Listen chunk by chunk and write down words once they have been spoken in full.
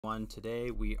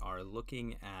Today we are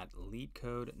looking at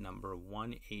Leetcode number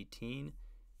 118.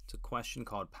 It's a question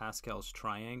called Pascal's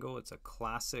triangle. It's a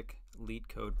classic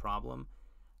Leetcode problem.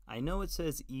 I know it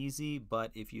says easy, but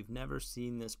if you've never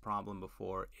seen this problem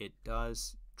before, it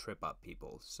does trip up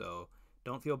people. So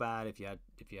don't feel bad if you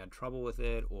had trouble with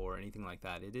it or anything like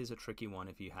that. It is a tricky one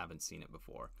if you haven't seen it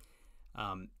before.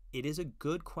 It is a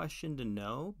good question to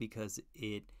know because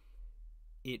it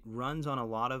runs on a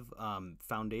lot of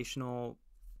foundational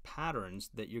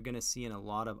patterns that you're going to see in a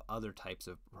lot of other types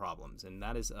of problems, and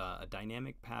that is a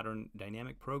dynamic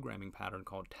programming pattern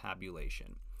called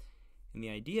tabulation. And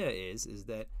the idea is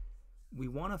that we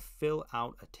want to fill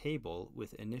out a table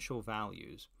with initial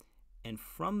values, and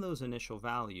from those initial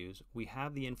values we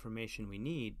have the information we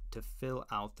need to fill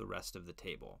out the rest of the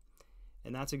table.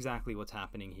 And that's exactly what's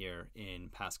happening here in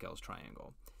Pascal's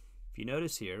triangle. If you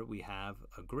notice here, we have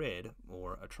a grid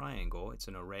or a triangle. It's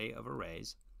an array of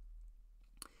arrays.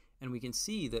 And we can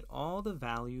see that all the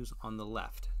values on the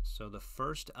left, so the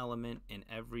first element in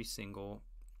every single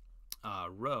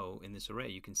row in this array,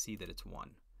 you can see that it's 1.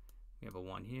 We have a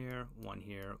 1 here, 1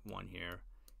 here, 1 here,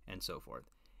 and so forth.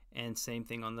 And same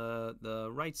thing on the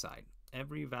right side.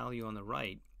 Every value on the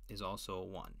right is also a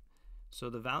 1. So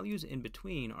the values in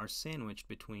between are sandwiched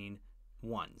between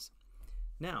 1s.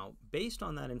 Now, based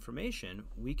on that information,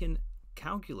 we can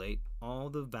calculate all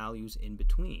the values in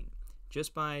between.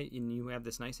 Just by, and you have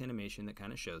this nice animation that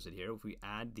kind of shows it here. If we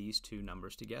add these two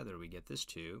numbers together, we get this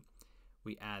 2.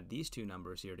 We add these two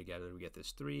numbers here together, we get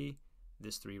this 3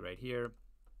 right here.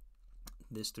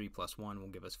 This 3 plus 1 will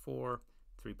give us 4.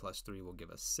 3 plus 3 will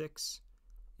give us 6,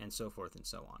 and so forth and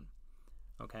so on.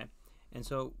 Okay? And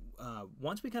so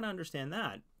once we kind of understand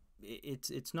that,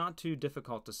 it's not too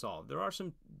difficult to solve. There are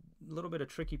some little bit of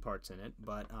tricky parts in it,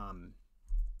 but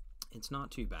it's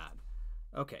not too bad.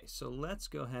 Okay, so let's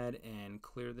go ahead and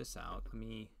clear this out. Let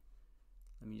me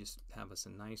just have us a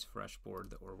nice fresh board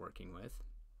that we're working with.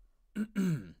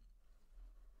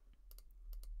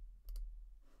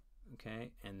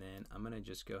 Okay, and then I'm going to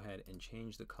just go ahead and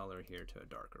change the color here to a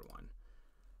darker one.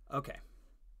 Okay,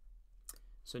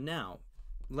 so now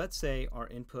let's say our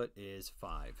input is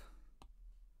 5.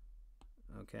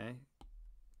 Okay,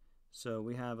 so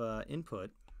we have an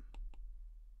input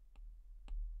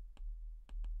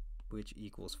which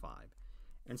equals 5.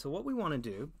 And so what we want to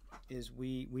do is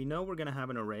we know we're going to have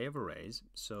an array of arrays,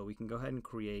 so we can go ahead and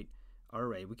create our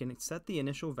array. We can set the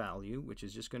initial value, which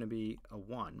is just going to be a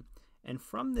 1, and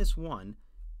from this 1,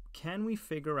 can we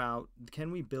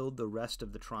build the rest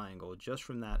of the triangle just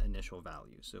from that initial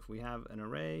value? So if we have an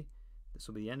array, this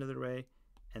will be the end of the array,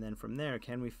 and then from there,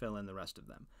 can we fill in the rest of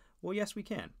them? Well, yes, we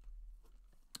can.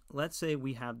 Let's say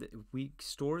we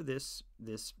store this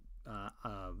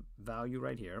value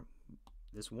right here,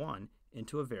 this 1,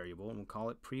 into a variable, and we'll call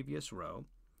it previous row.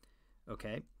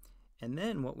 Okay, and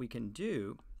then what we can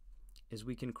do is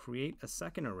we can create a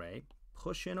second array,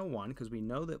 push in a 1 because we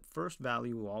know that first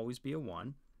value will always be a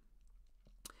 1,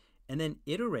 and then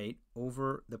iterate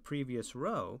over the previous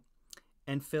row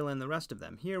and fill in the rest of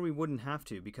them. Here we wouldn't have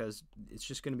to because it's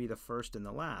just going to be the first and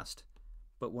the last,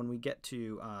 but when we get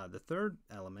to the third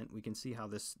element, we can see how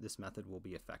this method will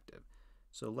be effective.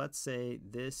 So let's say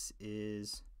this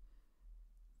is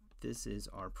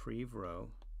our prev row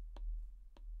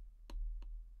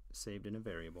saved in a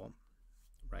variable,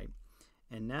 right?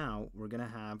 And now we're going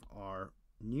to have our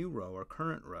new row, our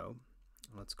current row.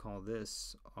 Let's call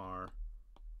this our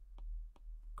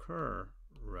cur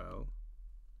row.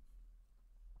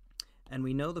 And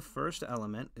we know the first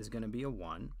element is going to be a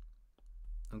 1.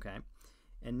 Okay.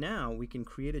 And now we can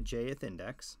create a Jth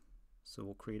index. So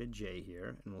we'll create a J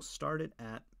here, and we'll start it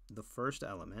at the first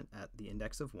element, at the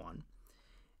index of 1.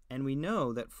 And we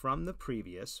know that from the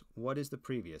previous, what is the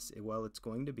previous? Well, it's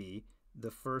going to be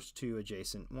the first two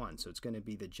adjacent ones. So it's going to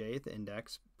be the Jth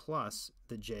index plus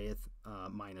the Jth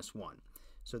minus 1.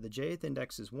 So the Jth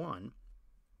index is 1.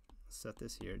 Set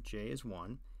this here. J is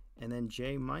 1. And then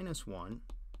J minus 1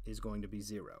 is going to be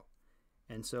 0.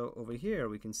 And so over here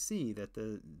we can see that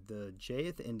the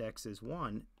Jth index is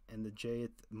 1 and the Jth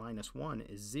minus 1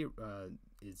 is 0.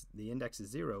 The index is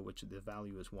 0, which the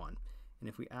value is 1. And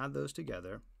if we add those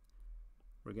together,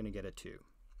 we're going to get a 2.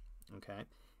 Okay?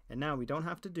 And now we don't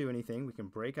have to do anything. We can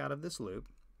break out of this loop,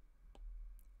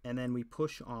 and then we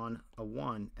push on a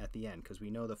 1 at the end because we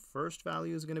know the first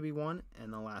value is going to be 1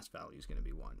 and the last value is going to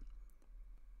be 1.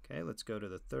 Okay, let's go to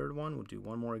the third one. We'll do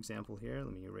one more example here.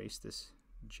 Let me erase this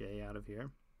J out of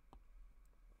here.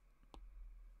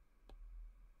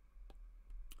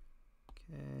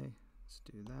 Okay, let's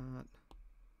do that.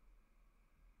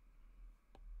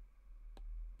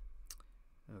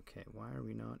 Okay, why are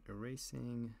we not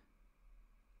erasing?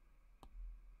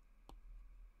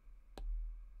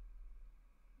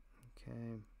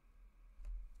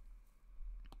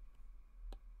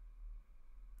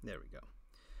 There we go.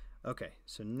 Okay,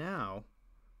 so now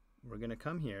we're going to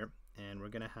come here and we're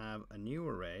going to have a new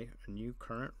array, a new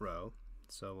current row.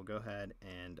 So we'll go ahead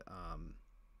and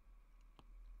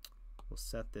we'll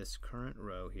set this current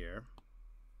row here.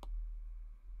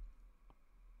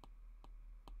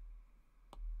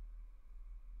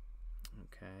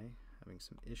 Okay, having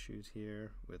some issues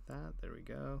here with that. There we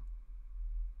go.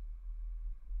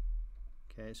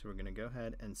 Okay, so we're going to go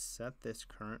ahead and set this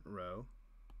current row.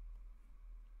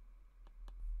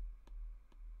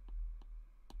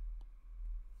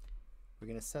 We're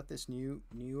going to set this new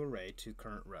array to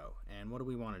current row. And what do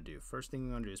we want to do? First thing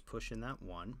we want to do is push in that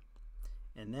 1.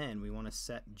 And then we want to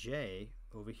set j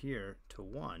over here to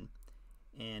 1.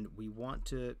 And we want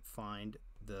to find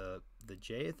the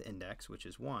jth index, which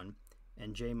is 1,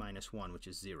 and j minus 1, which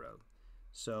is 0.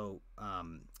 So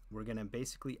we're going to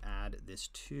basically add this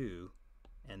 2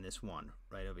 and this 1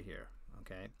 right over here.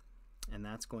 Okay? And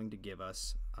that's going to give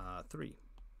us 3.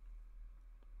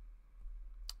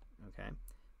 Okay?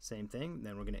 Same thing,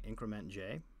 then we're going to increment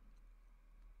j.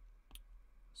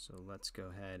 So let's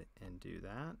go ahead and do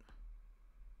that.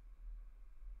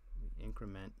 We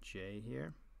increment j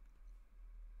here.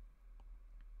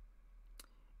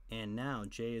 And now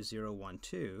j is 0, 1,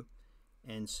 2.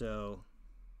 And so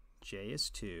j is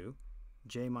 2.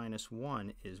 J minus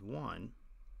 1 is 1.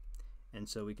 And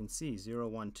so we can see 0,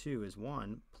 1, 2 is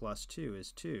 1 plus 2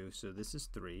 is 2. So this is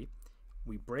 3.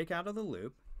 We break out of the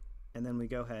loop. And then we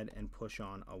go ahead and push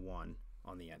on a 1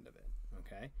 on the end of it,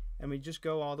 okay? And we just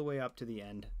go all the way up to the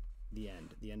end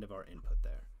of our input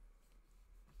there.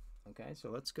 Okay, so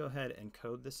let's go ahead and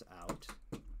code this out.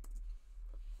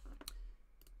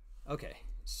 Okay,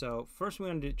 so first we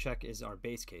want to check is our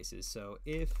base cases. So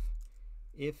if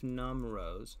num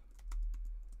rows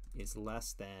is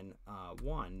less than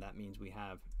 1, that means we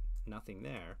have nothing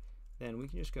there, then we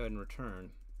can just go ahead and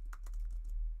return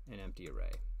an empty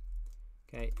array.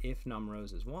 Okay, if num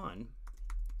rows is 1,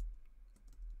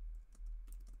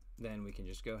 then we can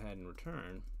just go ahead and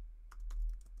return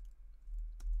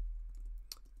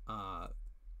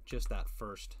just that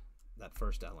first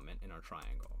element in our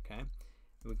triangle. Okay,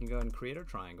 and we can go ahead and create our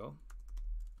triangle,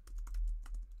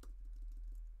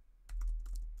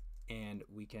 and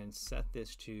we can set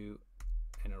this to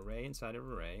an array inside of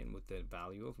array, and with the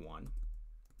value of 1.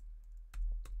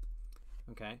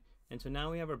 Okay. And so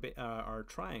now we have our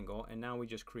triangle, and now we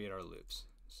just create our loops.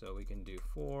 So we can do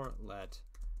for let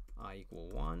I equal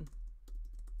 1,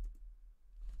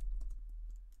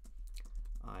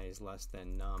 I is less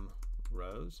than num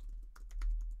rows,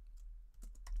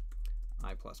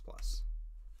 I plus plus.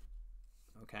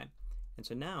 Okay, and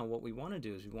so now what we want to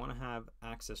do is we want to have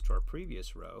access to our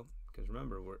previous row, because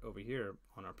remember we're over here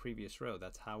on our previous row.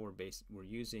 That's how we're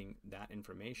using that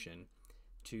information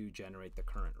to generate the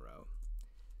current row.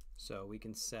 So we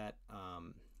can set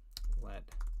let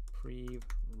prev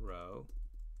row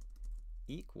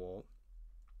equal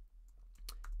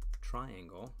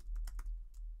triangle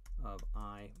of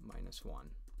I minus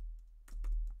 1.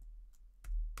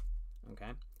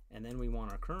 Okay, and then we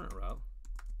want our current row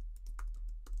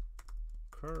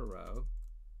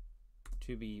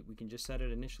to be, we can just set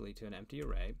it initially to an empty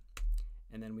array,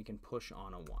 and then we can push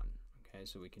on a 1. Okay,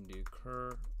 so we can do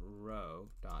cur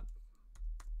row dot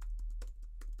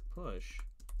push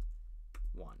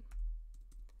 1.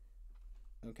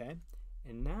 Okay,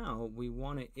 and now we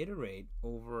want to iterate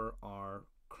over our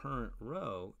current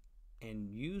row and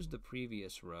use the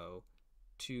previous row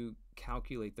to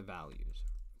calculate the values.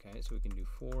 Okay, so we can do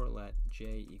for let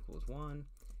j equals 1,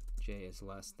 j is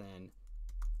less than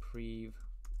prev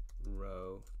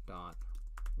row dot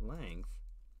length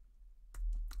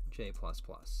j plus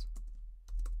plus.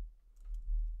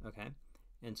 Okay,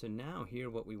 and so now here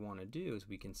what we want to do is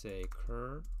we can say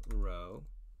cur row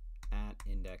at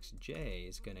index j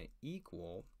is going to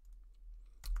equal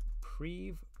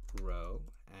prev row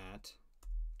at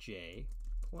j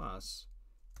plus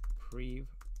prev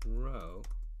row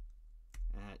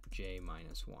at j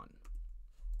minus 1.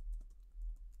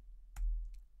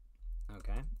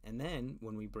 Okay, and then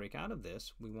when we break out of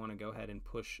this, we want to go ahead and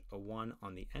push a 1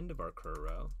 on the end of our cur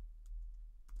row.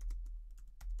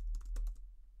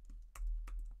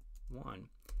 1,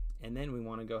 and then we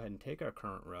want to go ahead and take our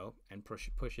current row and push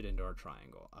it into our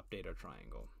triangle, update our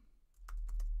triangle.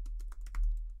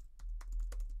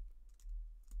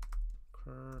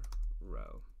 Cur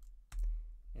row,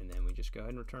 and then we just go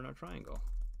ahead and return our triangle.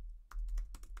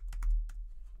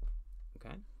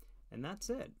 Okay, and that's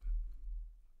it.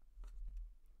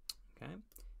 Okay,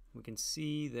 we can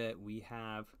see that we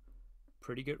have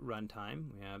pretty good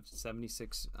runtime. We have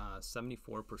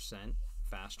 74%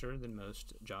 faster than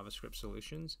most JavaScript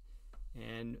solutions,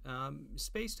 And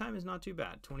space-time is not too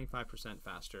bad, 25%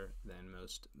 faster than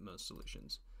most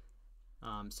solutions.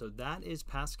 So that is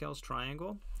Pascal's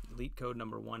triangle, Leetcode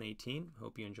number 118.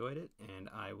 Hope you enjoyed it, and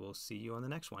I will see you on the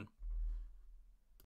next one.